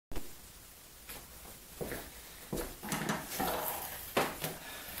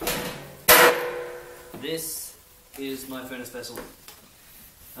This is my furnace vessel.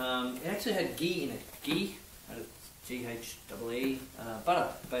 It actually had ghee in it. Ghee, G-H-E-E, butter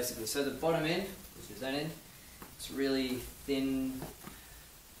basically. So the bottom end, which is that end, it's really thin,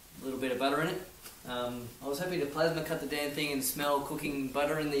 a little bit of butter in it. I was hoping to plasma cut the damn thing and smell cooking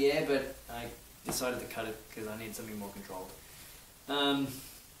butter in the air, but I decided to cut it because I need something more controlled.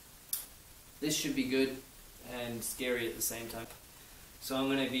 This should be good and scary at the same time. So I'm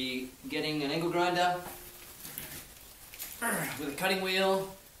going to be getting an angle grinder with a cutting wheel,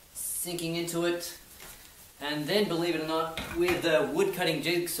 sinking into it, and then, believe it or not, with a wood cutting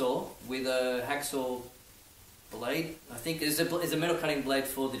jigsaw with a hacksaw blade. I think there's a metal cutting blade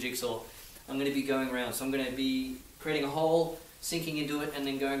for the jigsaw. I'm going to be going around. So I'm going to be creating a hole, sinking into it, and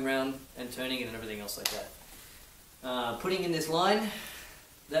then going around and turning it and everything else like that. Putting in this line,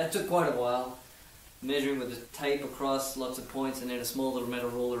 that took quite a while. Measuring with the tape across, lots of points, and then a small little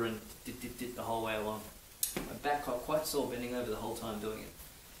metal ruler, and did the whole way along. My back got quite sore bending over the whole time doing it.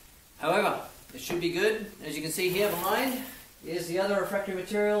 However, it should be good. As you can see here behind, here's the other refractory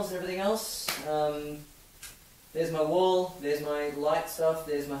materials and everything else. There's my wall, there's my light stuff,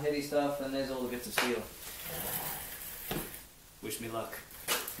 there's my heavy stuff, and there's all the bits of steel. Wish me luck.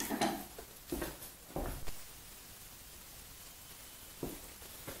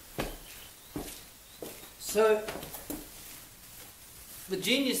 So, the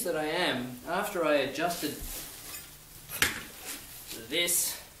genius that I am, after I adjusted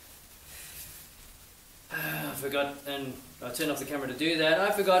this, I forgot, and I turned off the camera to do that,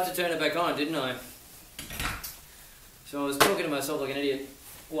 I forgot to turn it back on, didn't I? So I was talking to myself like an idiot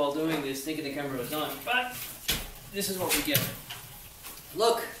while doing this, thinking the camera was on, but this is what we get.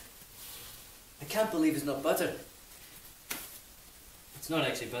 Look! I can't believe it's not butter. It's not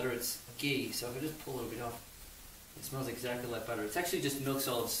actually butter, it's ghee, so I can just pull a little bit off. It smells exactly like butter. It's actually just milk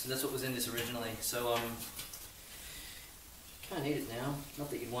solids. That's what was in this originally. So can't eat it now. Not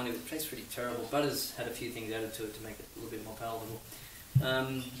that you'd want to. It tastes pretty terrible. Butter's had a few things added to it to make it a little bit more palatable.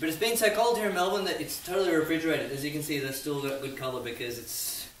 But it's been so cold here in Melbourne that it's totally refrigerated. As you can see, they've still got good colour because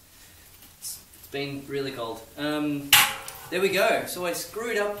it's been really cold. There we go. So I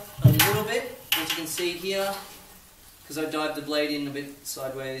screwed up a little bit, as you can see here, because I dived the blade in a bit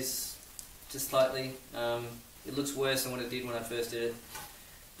sideways, just slightly. It looks worse than what it did when I first did it.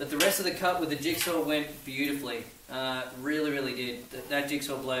 But the rest of the cut with the jigsaw went beautifully. Really, really did. That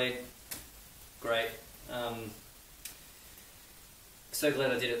jigsaw blade, great. So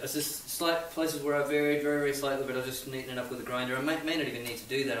glad I did it. It's just slight places where I varied very, very slightly, but I'll just neaten it up with the grinder. I may not even need to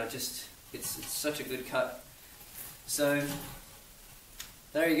do that. It's such a good cut. So,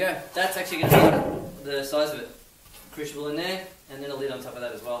 there you go. That's actually going to be the size of it. Crucible in there, and then a lid on top of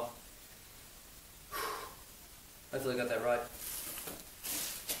that as well. Hopefully I got that right.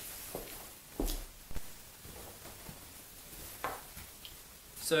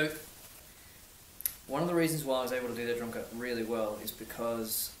 So, one of the reasons why I was able to do that drum cut really well is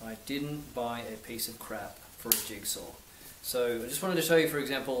because I didn't buy a piece of crap for a jigsaw. So, I just wanted to show you, for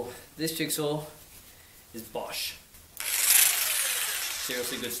example, this jigsaw is Bosch.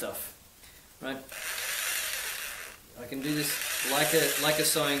 Seriously good stuff, right? I can do this like a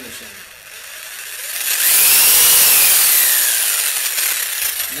sewing machine.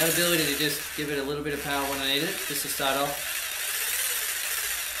 And that ability to just give it a little bit of power when I need it, just to start off.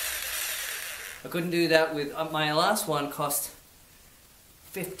 I couldn't do that with, my last one cost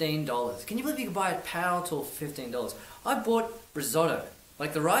 $15. Can you believe you could buy a power tool for $15? I bought risotto,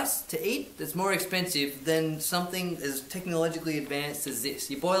 like the rice to eat, that's more expensive than something as technologically advanced as this.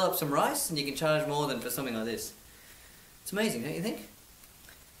 You boil up some rice and you can charge more than for something like this. It's amazing, don't you think?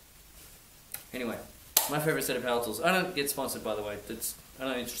 Anyway, my favourite set of power tools. I don't get sponsored, by the way. I'm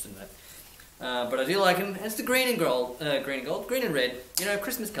not interested in that. But I do like them. It's the green and red. You know,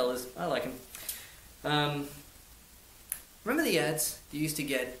 Christmas colours. I like them. Remember the ads you used to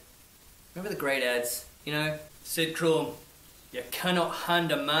get? Remember the great ads? You know, Sid Cruel, you cannot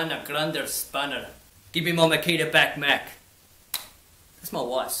hand a man a grander spanner. Give him my Makita back, Mac. That's my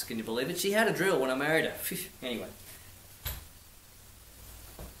wife's, can you believe it? She had a drill when I married her. Anyway.